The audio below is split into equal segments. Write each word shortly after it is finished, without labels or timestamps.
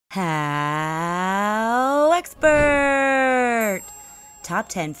HowExpert! Top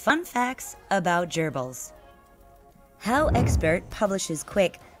 10 fun facts about gerbils. HowExpert publishes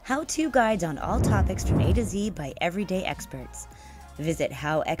quick how-to guides on all topics from A to Z by everyday experts. Visit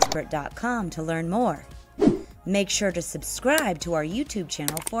HowExpert.com to learn more. Make sure to subscribe to our YouTube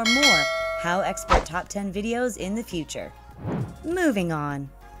channel for more HowExpert Top 10 videos in the future. Moving on.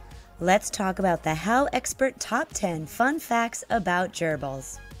 Let's talk about the HowExpert Top 10 fun facts about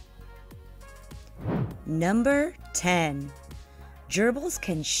gerbils. Number 10. Gerbils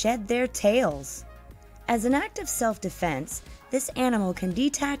can shed their tails. As an act of self-defense, this animal can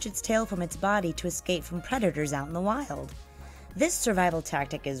detach its tail from its body to escape from predators out in the wild. This survival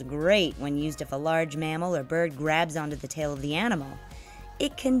tactic is great when used if a large mammal or bird grabs onto the tail of the animal.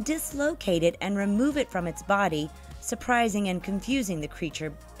 It can dislocate it and remove it from its body, surprising and confusing the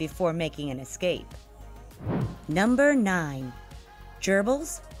creature before making an escape. Number 9.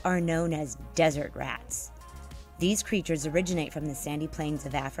 Gerbils are known as desert rats. These creatures originate from the sandy plains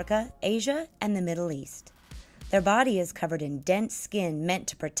of Africa, Asia, and the Middle East. Their body is covered in dense skin meant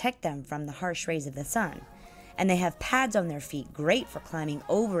to protect them from the harsh rays of the sun, and they have pads on their feet great for climbing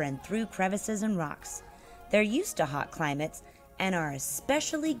over and through crevices and rocks. They're used to hot climates and are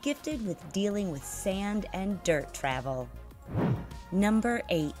especially gifted with dealing with sand and dirt travel. Number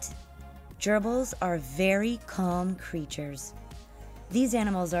 8. Gerbils are very calm creatures. These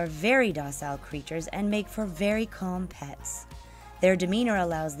animals are very docile creatures and make for very calm pets. Their demeanor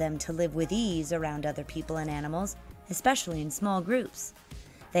allows them to live with ease around other people and animals, especially in small groups.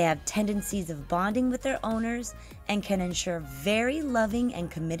 They have tendencies of bonding with their owners and can ensure very loving and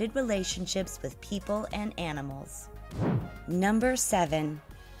committed relationships with people and animals. Number 7.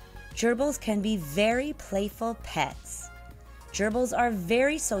 Gerbils can be very playful pets. Gerbils are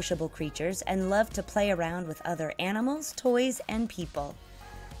very sociable creatures and love to play around with other animals, toys, and people.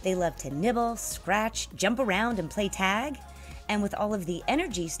 They love to nibble, scratch, jump around, and play tag, and with all of the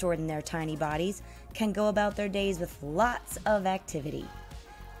energy stored in their tiny bodies, can go about their days with lots of activity.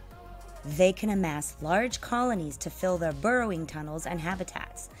 They can amass large colonies to fill their burrowing tunnels and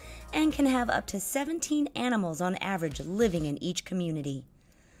habitats, and can have up to 17 animals on average living in each community.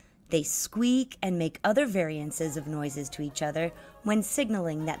 They squeak and make other variances of noises to each other when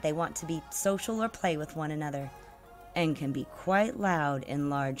signaling that they want to be social or play with one another, and can be quite loud in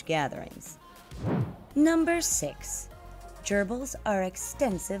large gatherings. Number 6. Gerbils are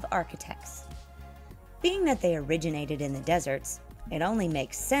extensive architects. Being that they originated in the deserts, it only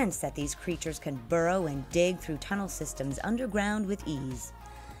makes sense that these creatures can burrow and dig through tunnel systems underground with ease.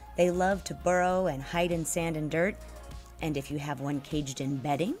 They love to burrow and hide in sand and dirt, and if you have one caged in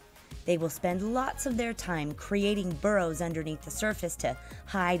bedding, they will spend lots of their time creating burrows underneath the surface to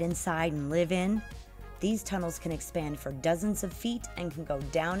hide inside and live in. These tunnels can expand for dozens of feet and can go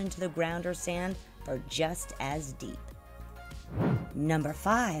down into the ground or sand for just as deep. Number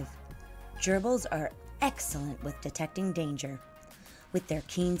 5. Gerbils are excellent with detecting danger. With their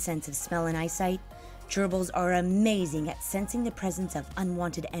keen sense of smell and eyesight, gerbils are amazing at sensing the presence of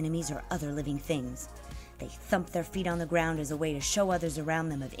unwanted enemies or other living things. They thump their feet on the ground as a way to show others around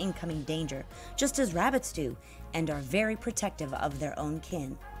them of incoming danger, just as rabbits do, and are very protective of their own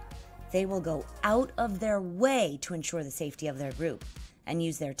kin. They will go out of their way to ensure the safety of their group, and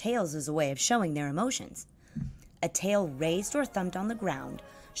use their tails as a way of showing their emotions. A tail raised or thumped on the ground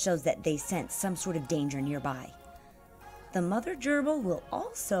shows that they sense some sort of danger nearby. The mother gerbil will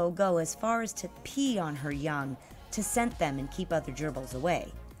also go as far as to pee on her young to scent them and keep other gerbils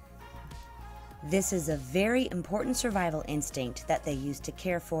away. This is a very important survival instinct that they use to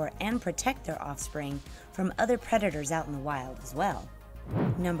care for and protect their offspring from other predators out in the wild as well.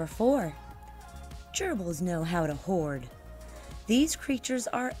 Number 4. Gerbils know how to hoard. These creatures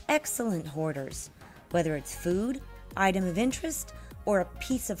are excellent hoarders. Whether it's food, item of interest, or a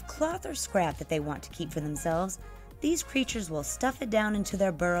piece of cloth or scrap that they want to keep for themselves, these creatures will stuff it down into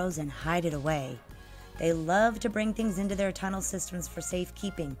their burrows and hide it away. They love to bring things into their tunnel systems for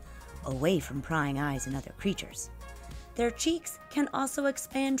safekeeping, away from prying eyes and other creatures. Their cheeks can also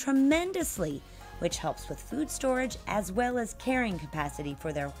expand tremendously, which helps with food storage as well as carrying capacity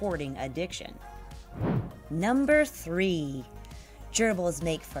for their hoarding addiction. Number 3. Gerbils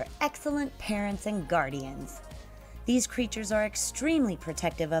make for excellent parents and guardians. These creatures are extremely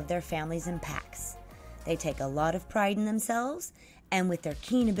protective of their families and packs. They take a lot of pride in themselves, and with their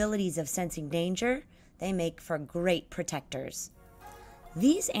keen abilities of sensing danger, they make for great protectors.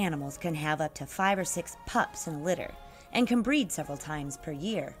 These animals can have up to 5 or 6 pups in a litter and can breed several times per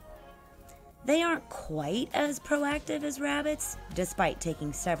year. They aren't quite as proactive as rabbits, despite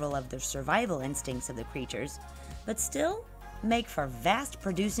taking several of the survival instincts of the creatures, but still, make for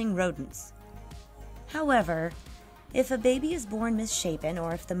vast-producing rodents. However, if a baby is born misshapen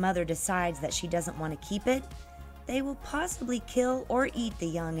or if the mother decides that she doesn't want to keep it, they will possibly kill or eat the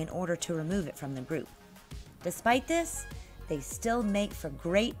young in order to remove it from the group. Despite this, they still make for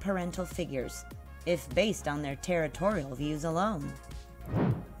great parental figures, if based on their territorial views alone.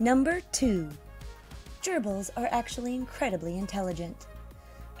 Number 2. Gerbils are actually incredibly intelligent.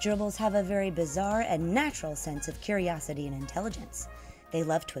 Gerbils have a very bizarre and natural sense of curiosity and intelligence. They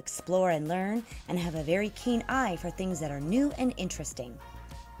love to explore and learn and have a very keen eye for things that are new and interesting.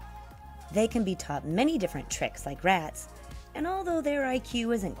 They can be taught many different tricks like rats, and although their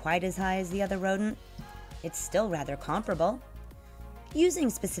IQ isn't quite as high as the other rodent, it's still rather comparable. Using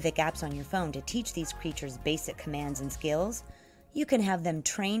specific apps on your phone to teach these creatures basic commands and skills, you can have them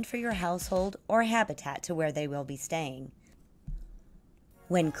trained for your household or habitat to where they will be staying.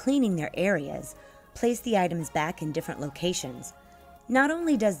 When cleaning their areas, place the items back in different locations. Not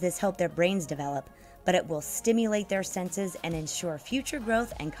only does this help their brains develop, but it will stimulate their senses and ensure future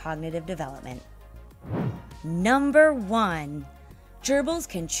growth and cognitive development. Number 1. Gerbils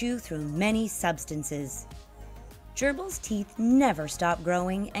can chew through many substances. Gerbils' teeth never stop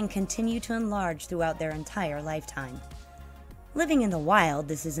growing and continue to enlarge throughout their entire lifetime. Living in the wild,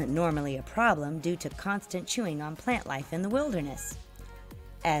 this isn't normally a problem due to constant chewing on plant life in the wilderness.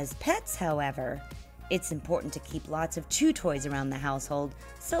 As pets, however, it's important to keep lots of chew toys around the household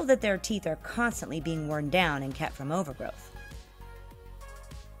so that their teeth are constantly being worn down and kept from overgrowth.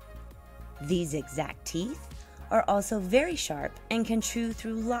 These exact teeth are also very sharp and can chew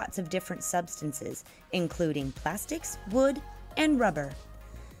through lots of different substances, including plastics, wood, and rubber.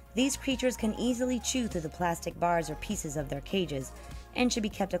 These creatures can easily chew through the plastic bars or pieces of their cages and should be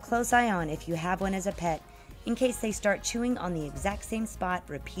kept a close eye on if you have one as a pet, in case they start chewing on the exact same spot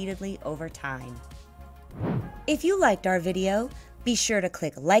repeatedly over time. If you liked our video, be sure to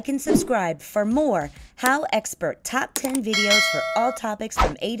click like and subscribe for more HowExpert Top 10 videos for all topics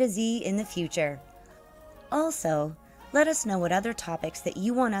from A to Z in the future. Also, let us know what other topics that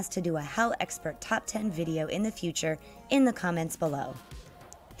you want us to do a HowExpert Top 10 video in the future in the comments below.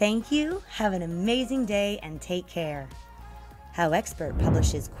 Thank you, have an amazing day, and take care. HowExpert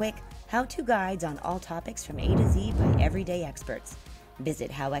publishes quick, how-to guides on all topics from A to Z by everyday experts.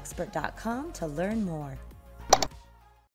 Visit howexpert.com to learn more.